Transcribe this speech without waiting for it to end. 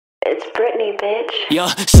It's Britney, bitch. Yo,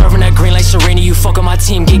 serving that green like Serena, you fuck on my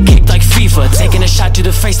team, get kicked like FIFA. Taking a shot to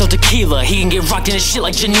the face, no tequila. He can get rocked in his shit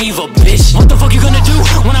like Geneva, bitch. What the fuck you gonna do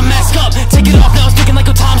when I mask up? Take it off now, it's looking like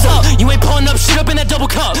your time's up. You ain't pulling up shit up in that double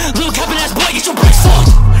cup. Little capping ass boy, get your bricks up.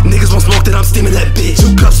 Niggas won't smoke, then I'm steaming that bitch.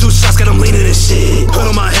 2 cups, 2 shots, got him leaning and shit.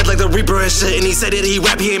 Hood on my head like the Reaper and shit. And he said that he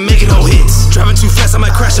rap, he ain't making no hits. Driving too fast, I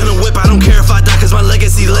might crash in a whip. I don't care if I die, cause my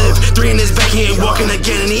legacy live. 3 in his back, he ain't walking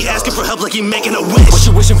again. And he asking for help like he making a wish. What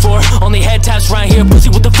you wishing for? Only head taps right here. Pussy,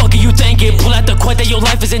 what the fuck are you thinking? Pull out the quote that your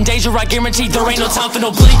life is in danger. I guarantee there ain't no time for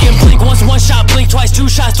no blinking. Blink once, 1 shot, blink twice, 2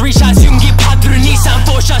 shots, 3 shots. You can get popped through the knee sound.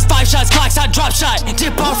 4 shots, 5 shots, Glocks, I drop shot.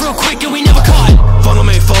 Dip off real quick and we never caught. Funnel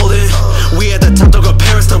ain't folded. We at the top, don't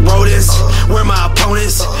compare us to rodents. Where my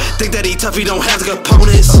opponents think that he tough, he don't have the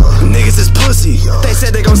components. Niggas is pussy. They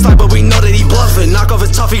said they gon' slide, but we know that he bluffing. Knock off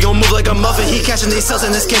his tough, he gon' move like a muffin. He catching these cells,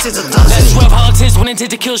 in this case it's a dozen. That's 12 politics, went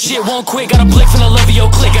intent to kill shit, won't quit. Got a blick from the love of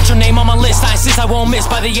your click. Got your name on my list, I insist I won't miss.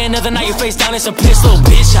 By the end of the night, your face down, it's a piss, little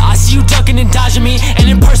bitch. I see you ducking and dodging me, and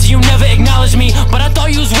in person you never acknowledge me. But I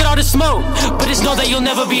thought you was with all the smoke, but just know that you'll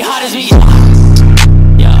never be hot as me.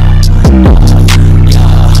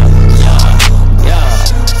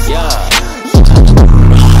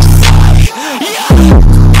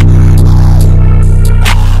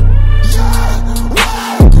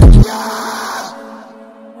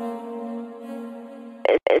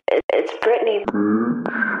 It's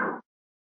Britney.